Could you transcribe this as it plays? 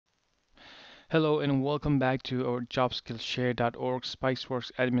Hello and welcome back to our jobskillshare.org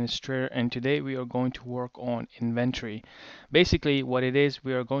Spiceworks administrator, and today we are going to work on inventory. Basically what it is,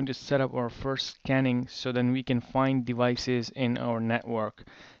 we are going to set up our first scanning so then we can find devices in our network.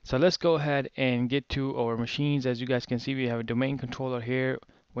 So let's go ahead and get to our machines. As you guys can see, we have a domain controller here,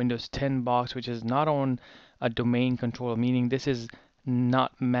 Windows 10 box, which is not on a domain controller, meaning this is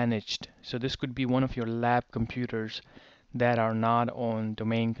not managed. So this could be one of your lab computers that are not on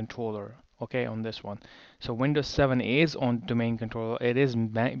domain controller. Okay, on this one. So Windows 7 is on domain controller. It is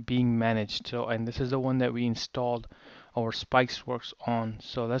being managed. So, and this is the one that we installed our Spiceworks on.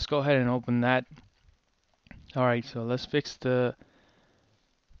 So let's go ahead and open that. All right, so let's fix the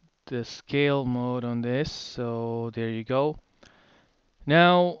scale mode on this. So there you go.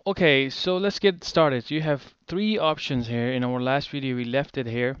 Now, okay, so let's get started. You have three options here. In our last video, we left it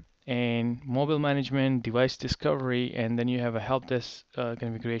here, and mobile management, device discovery, and then you have a help desk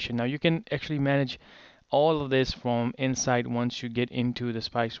configuration. Now you can actually manage all of this from inside once you get into the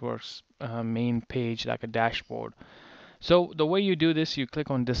Spiceworks main page, like a dashboard. So the way you do this, you click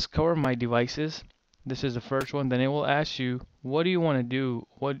on Discover My Devices. This is the first one. Then it will ask you, what do you want to do?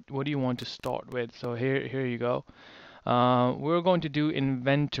 What do you want to start with? So here you go. We're going to do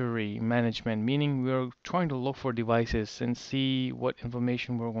inventory management, meaning we're trying to look for devices and see what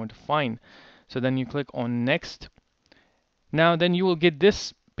information we're going to find. So then you click on next. Now then you will get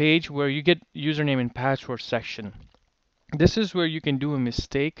this page where you get username and password section. This is where you can do a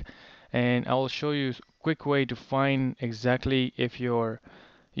mistake, and I will show you a quick way to find exactly if your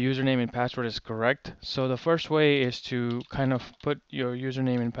username and password is correct. So the first way is to kind of put your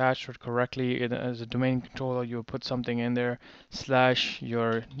username and password correctly. As a domain controller, you'll put something in there /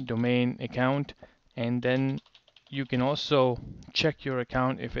 your domain account, and then you can also check your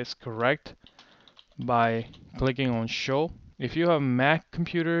account if it's correct by clicking on show. If you have Mac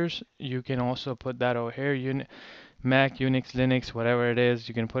computers, you can also put that over here. Mac, Unix, Linux, whatever it is,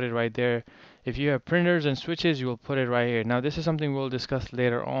 you can put it right there. If you have printers and switches, you will put it right here. Now this is something we'll discuss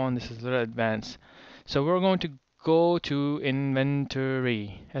later on. This is a little advanced. So we're going to go to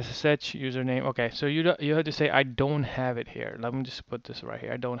inventory. SSH username. Okay, so you have to say I don't have it here. Let me just put this right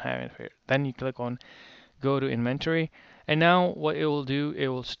here. I don't have it here. Then you click on go to inventory, and now what it will do, it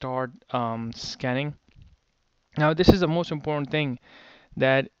will start scanning. Now this is the most important thing,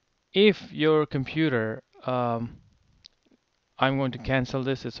 that if your computer I'm going to cancel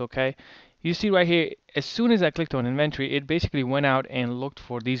this, it's okay. You see right here, as soon as I clicked on inventory, it basically went out and looked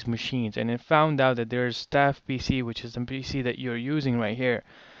for these machines, and it found out that there's staff PC, which is the PC that you're using right here,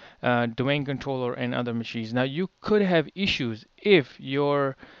 domain controller and other machines. Now you could have issues if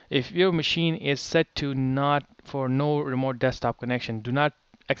your machine is set to not for no remote desktop connection. Do not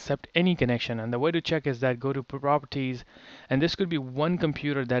accept any connection, and the way to check is that go to properties, and this could be one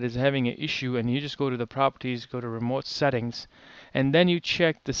computer that is having an issue, and you just go to the properties, go to remote settings, and then you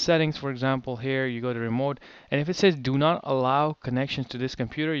check the settings. For example, here you go to remote, and if it says do not allow connections to this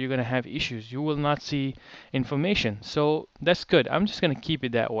computer, you're going to have issues. You will not see information. So that's good. I'm just going to keep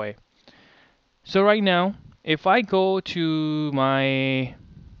it that way. So right now, if I go to my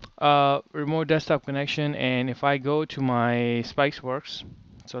remote desktop connection, and if I go to my Spiceworks,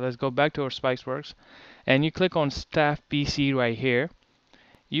 so let's go back to our Spiceworks, and you click on staff PC right here,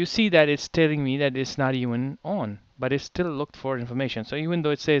 you see that it's telling me that it's not even on, but it still looked for information. So even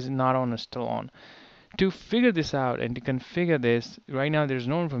though it says not on, it's still on. To figure this out and to configure this, right now there's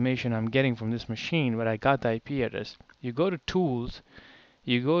no information I'm getting from this machine, but I got the IP address. You go to tools,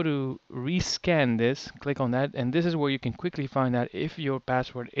 you go to rescan this, click on that, and this is where you can quickly find out if your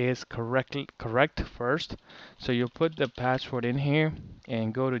password is correct first. So you put the password in here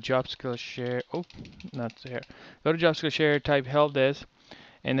and go to job skill share. Oh, not there. Go to job skill share, type help desk,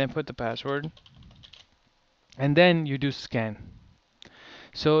 and then put the password, and then you do scan.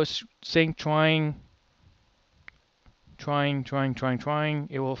 So it's saying trying.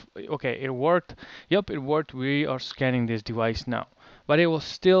 It will, okay, it worked. Yep, it worked. We are scanning this device now, but it will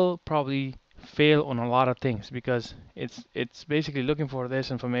still probably fail on a lot of things because it's basically looking for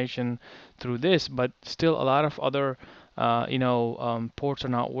this information through this, but still a lot of other ports are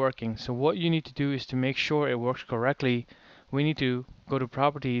not working. So what you need to do is to make sure it works correctly. We need to go to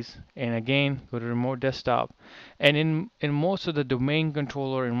properties and again go to remote desktop, and in most of the domain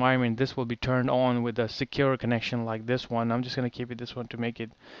controller environment this will be turned on with a secure connection like this one. I'm just going to keep it this one to make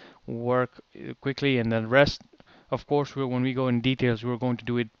it work quickly, and the rest, of course, when we go in details, we're going to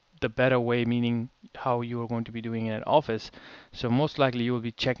do it the better way, meaning how you are going to be doing it at office. So most likely you will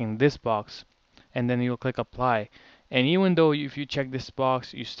be checking this box, and then you'll click apply. And even though if you check this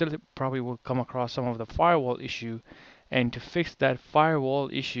box, you still probably will come across some of the firewall issue, And to fix that firewall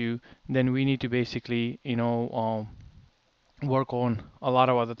issue, then we need to basically, work on a lot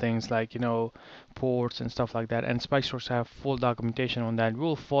of other things like, ports and stuff like that. And Spiceworks have full documentation on that.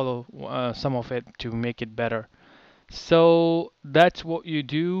 We'll follow some of it to make it better. So that's what you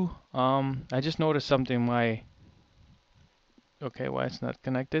do. I just noticed something. Okay, why it's not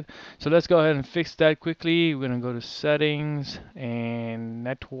connected. So let's go ahead and fix that quickly. We're gonna go to settings and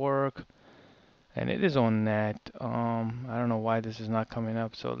network, and it is on net. I don't know why this is not coming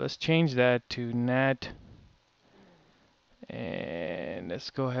up. So let's change that to net, and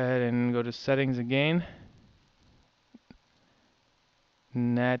let's go ahead and go to settings again.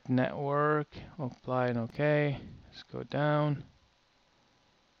 Net network, apply and okay. Let's go down.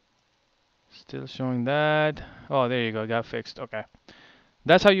 Still showing that. Oh, there you go, got fixed. Okay.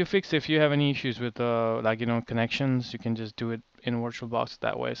 That's how you fix if you have any issues with connections. You can just do it in VirtualBox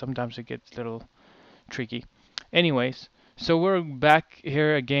that way. Sometimes it gets a little tricky. Anyways, so we're back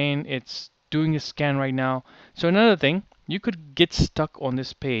here again. It's doing a scan right now. So another thing, you could get stuck on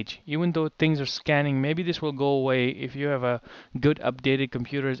this page even though things are scanning. Maybe this will go away if you have a good updated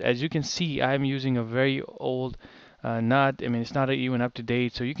computers. As you can see, I'm using a very old it's not even up to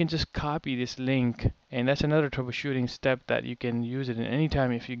date. So you can just copy this link, and that's another troubleshooting step that you can use it in any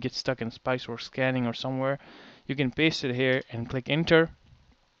time. If you get stuck in Spiceworks scanning or somewhere, you can paste it here and click enter.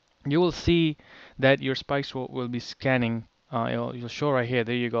 You will see that your Spiceworks will be scanning. You'll show right here.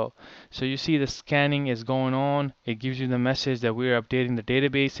 There you go. So you see the scanning is going on. It gives you the message that we're updating the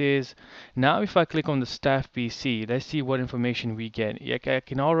databases. Now if I click on the staff PC, let's see what information we get. I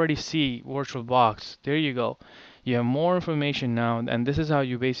can already see VirtualBox. There you go. You have more information now, and this is how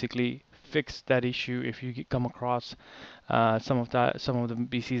you basically fix that issue if you come across some of the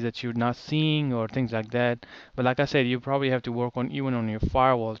PCs that you're not seeing or things like that. But like I said, you probably have to work on even on your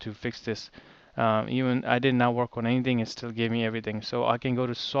firewall to fix this. Even I did not work on anything, it still gave me everything. So I can go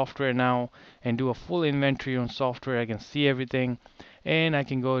to software now and do a full inventory on software. I can see everything, and I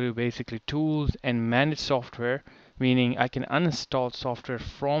can go to basically tools and manage software, meaning I can uninstall software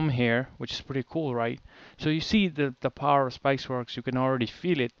from here, which is pretty cool, right? So you see the power of Spiceworks. You can already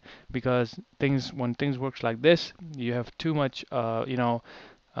feel it because when things works like this, you have too much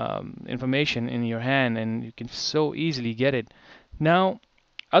information in your hand, and you can so easily get it. Now,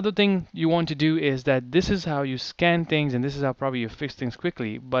 other thing you want to do is that this is how you scan things, and this is how probably you fix things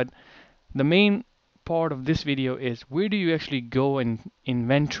quickly. But the main part of this video is where do you actually go in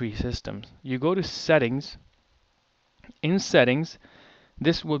inventory systems. You go to settings. In settings,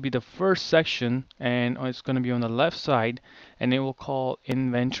 this will be the first section, and it's going to be on the left side, and it will call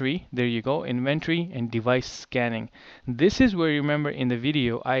inventory. There you go, inventory and device scanning. This is where, you remember in the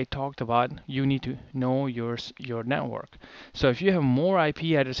video I talked about, you need to know your network. So if you have more IP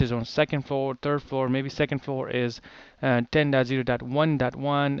addresses on second floor, third floor, maybe second floor is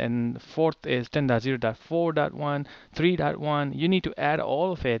 10.0.1.1 and fourth is 10.0.4.1, 3.1, you need to add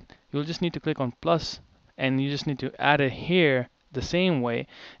all of it. You'll just need to click on plus, and you just need to add it here the same way.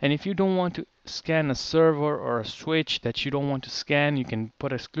 And if you don't want to scan a server or a switch that you don't want to scan, you can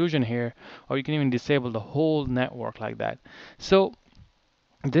put exclusion here, or you can even disable the whole network like that. So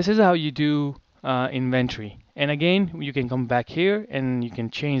this is how you do inventory. And again, you can come back here and you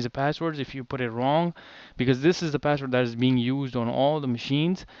can change the passwords if you put it wrong, because this is the password that is being used on all the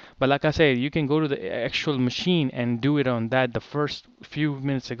machines. But like I said, you can go to the actual machine and do it on that. The first few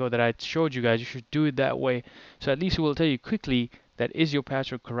minutes ago that I showed you guys, you should do it that way. So at least it will tell you quickly that is your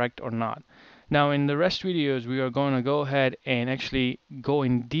password correct or not. Now in the rest videos, we are going to go ahead and actually go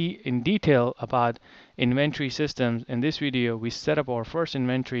in detail about inventory systems. In this video, we set up our first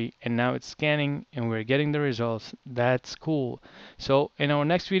inventory, and now it's scanning and we're getting the results. That's cool. So in our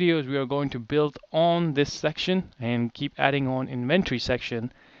next videos, we are going to build on this section and keep adding on inventory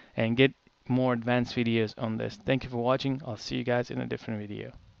section and get more advanced videos on this. Thank you for watching. I'll see you guys in a different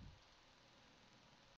video.